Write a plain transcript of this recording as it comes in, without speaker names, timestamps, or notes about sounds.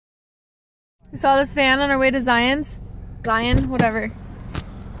We saw this van on our way to Zion, whatever.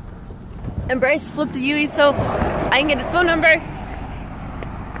 And Bryce flipped a Yui so I can get his phone number.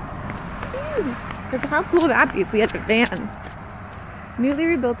 Because how cool would that be if we had a van? Newly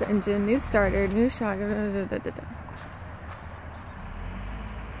rebuilt engine, new starter, new shock.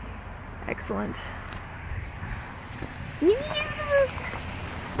 Excellent.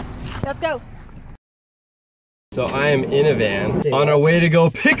 Let's go. So I am in a van on our way to go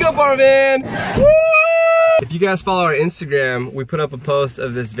pick up our van. Woo! If you guys follow our Instagram, we put up a post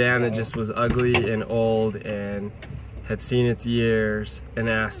of this van that just was ugly and old and had seen its years and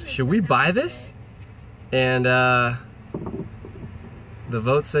asked, should we buy this? And the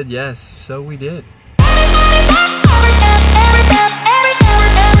vote said yes, so we did.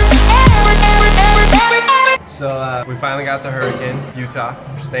 So we finally got to Hurricane, Utah.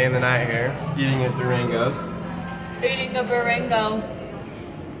 We're staying the night here, eating at Durango's. Eating a Barango.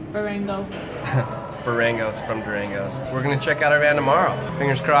 Durango's from Durango's. We're gonna check out our van tomorrow.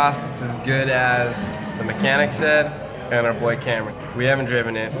 Fingers crossed it's as good as the mechanic said and our boy Cameron. We haven't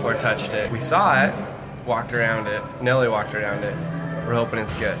driven it or touched it. We saw it, walked around it. Nelly walked around it. We're hoping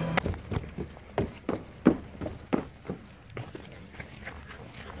it's good.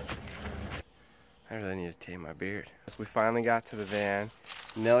 I really need to tame my beard. So we finally got to the van.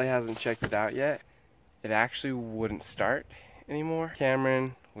 Nelly hasn't checked it out yet. It actually wouldn't start anymore.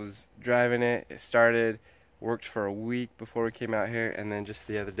 Cameron was driving it. It started, worked for a week before we came out here, and then just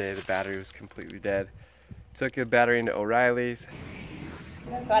the other day the battery was completely dead. Took the battery into O'Reilly's.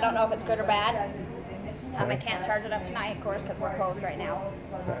 So I don't know if it's good or bad. I can't charge it up tonight, of course, because we're closed right now.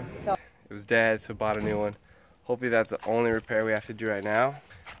 So It was dead, so bought a new one. Hopefully that's the only repair we have to do right now.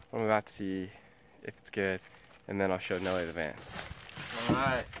 I'm about to see if it's good, and then I'll show Nelly the van. All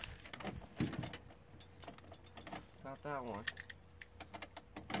right. Not that one.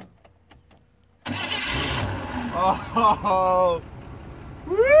 Oh!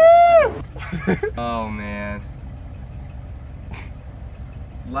 Woo! Oh man.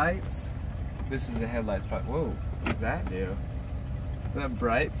 Lights. This is a headlight spot. Whoa, what does that do? Is that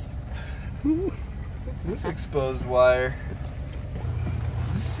brights? What's this exposed wire?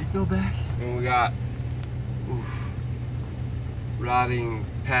 Does this seat go back? And we got rotting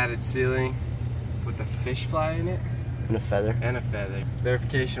padded ceiling with a fish fly in it. And a feather. And a feather.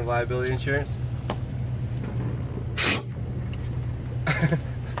 Verification of liability insurance.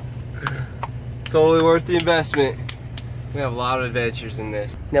 Totally worth the investment. We have a lot of adventures in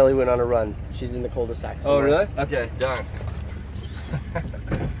this. Nelly went on a run. She's in the cul-de-sac. Oh really? Okay, done.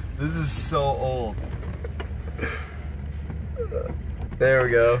 This is so old. There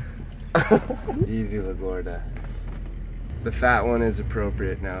we go. Easy LaGuardia. The fat one is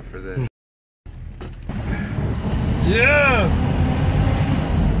appropriate now for this. Yeah!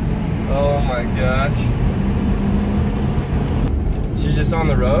 Oh my gosh. She's just on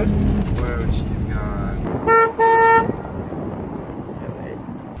the road? Where would she have gone?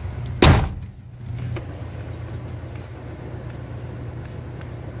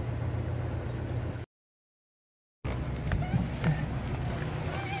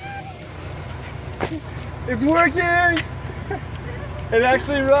 It's working! It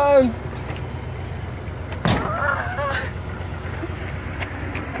actually runs!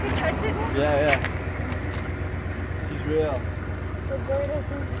 Yeah. She's real. I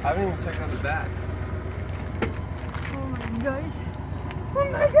haven't even checked out the back. Oh my gosh. Oh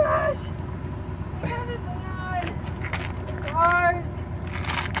my gosh! That is bad. It's ours.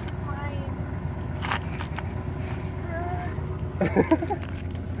 It's mine.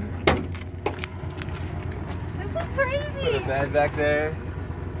 This is crazy! Put a bed back there.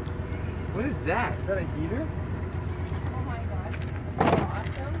 What is that? Is that a heater? Oh my gosh, this is so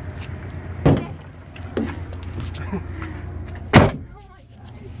awesome. Oh my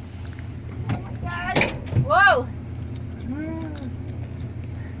gosh. Oh my gosh. Whoa!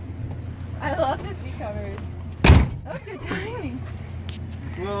 I love the seat covers. That was good timing.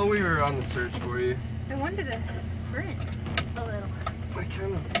 Well, we were on the search for you. I wanted to sprint a little. I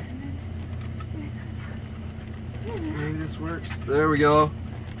kind of. Maybe this works. There we go.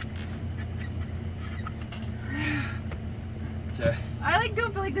 Okay. I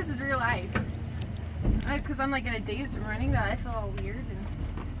don't feel like this is real life. Because I'm like in a daze running that I feel all weird. And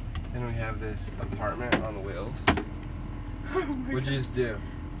Then we have this apartment on the wheels. What'd you just do?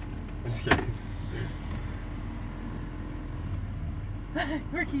 I'm just kidding.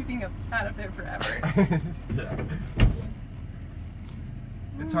 We're keeping out of it forever. Yeah.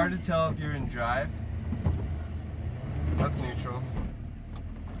 It's hard to tell if you're in drive. That's neutral.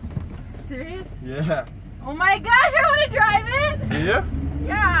 Serious? Yeah. Oh my gosh, I want to drive it! Do you?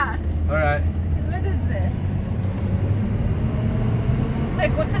 Yeah. Alright. What is this?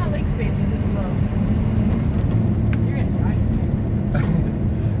 Like, what kind of leg space is this though? You're gonna die.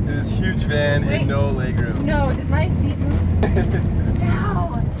 This huge van Wait. and no leg room. No, did my seat move?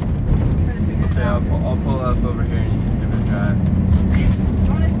 Ow! Okay, I'll pull up over here and you can give it a drive.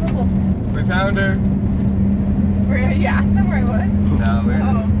 I want to swivel. We found her. Where you asked them where I was? No,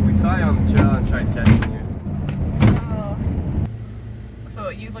 we saw you on the trail and tried catching you. Oh. So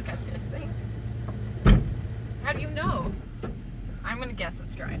you look at this thing. How do you know? I'm gonna guess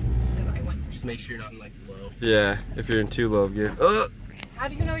it's dry. Because I went. Just make sure you're not in like low. Yeah, if you're in too low of gear. How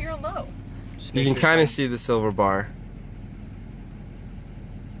do you know you're low? You can kind of see the silver bar.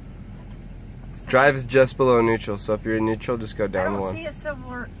 Drive is just below neutral, so if you're in neutral, just go I down don't one. see a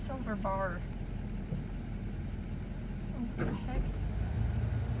silver bar. What the heck?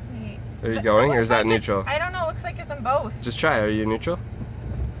 Wait. Are you It going, or looks is that like it's- neutral? I don't know. It looks like it's in both. Just try. Are you neutral?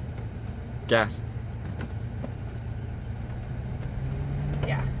 Gas.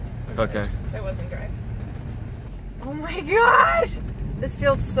 Yeah. Okay. It wasn't dry. Oh my gosh! This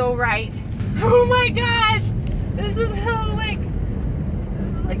feels so right. Oh my gosh! This is so like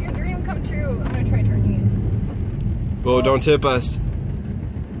a dream come true. I'm gonna try turning it. Whoa, don't tip us.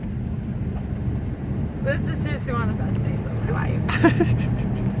 This is seriously one of the best days of my life.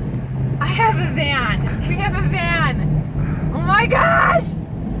 I have a van. We have a van. Oh my gosh!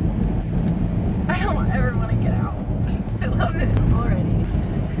 I don't ever want to get out. I love it already.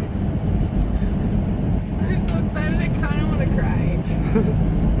 I'm so excited. I kind of want to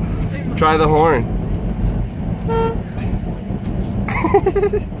cry. Try the horn.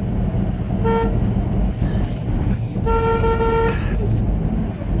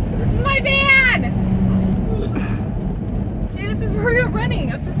 This is my van! Hey, this is where we were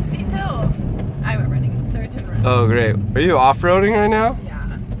running up this steep hill. I went running, Sarah didn't run. Oh, great. Are you off-roading right now? Yeah. I'm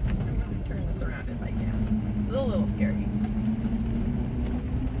gonna turn this around if I can. It's a little scary.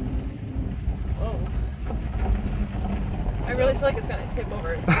 Whoa. I really feel like it's gonna tip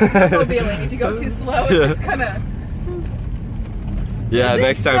over. Snowmobiling. If you go too slow, it's just kinda. Yeah, This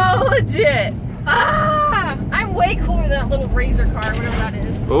next is time. so legit. Ah! I'm way cooler than that little razor car, whatever that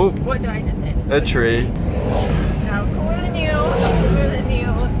is. Oh, What did I just hit? a tree. No, cooler than you. Cooler than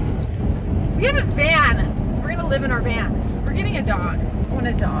you. We have a van. We're gonna live in our vans. We're getting a dog. I want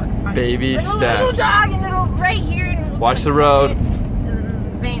a dog. Baby Like a little steps. dog and it'll right here. And we'll Watch just the road. put it in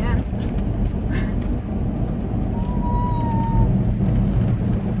the van.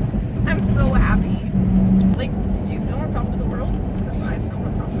 I'm so happy. Like, did you feel on top of the world? Because I feel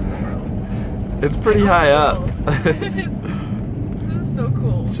on top of the world. It's pretty high up. This is so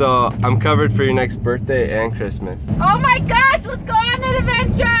cool. So, I'm covered for your next birthday and Christmas. Oh my gosh, let's go on an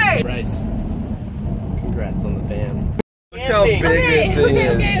adventure! Bryce, congrats on the van. Look how big this thing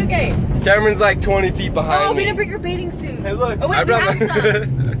is. Okay. Cameron's like 20 feet behind Oh, me. we didn't bring your bathing suits. Hey, look. Oh, wait, I we brought have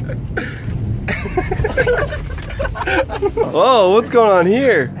Whoa, what's going on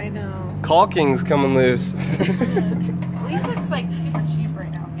here? I know. Caulking's coming loose. At least it's like super cheap right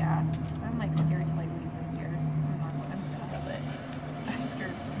now, gas. I'm like scared to like leave this year. I'm just gonna hold it. I'm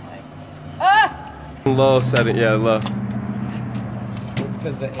scared it's gonna like. Ah! Low setting, yeah, low. It's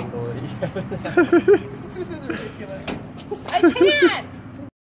because the angle that you have. This is ridiculous. I can't!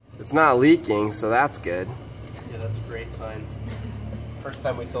 It's not leaking, so that's good. Yeah, that's a great sign. First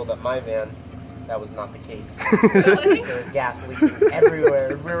time we filled up my van, that was not the case. Really? There was gas leaking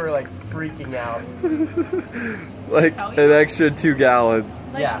everywhere. We were like freaking out. Like an extra 2 gallons.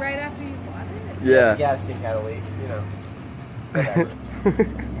 Like Yeah. right after you bought it? The Yeah. gas tank had a leak, you know. Whatever.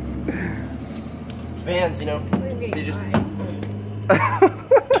 Vans, you know, they just you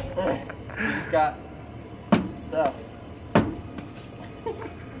just got stuff.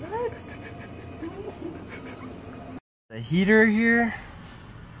 What? The heater here?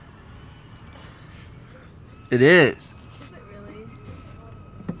 It is. Is it really?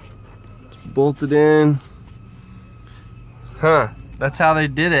 It's bolted in. Huh. That's how they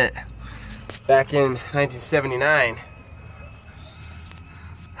did it back in 1979.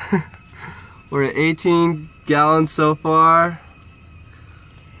 We're at 18 gallons so far.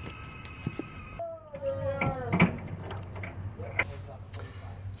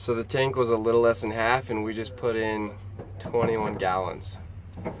 So the tank was a little less than half and we just put in 21 gallons.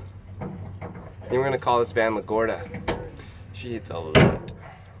 I think we're gonna call this van LaGorda. She eats a lot.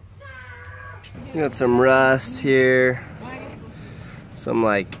 We got some rust here. Some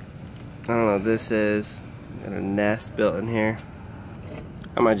like, I don't know what this is. Got a nest built in here.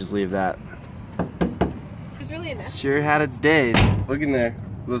 I might just leave that. There's really a nest. Sure had its days. Look in there.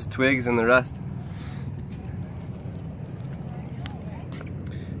 Those twigs and the rust.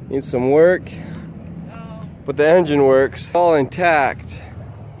 Needs some work, but the engine works, all intact.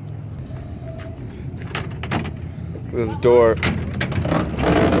 Look at this door.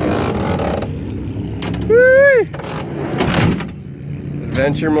 Whee!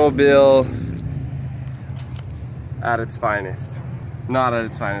 Adventure mobile at its finest. Not at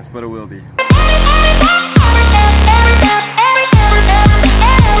its finest, but it will be.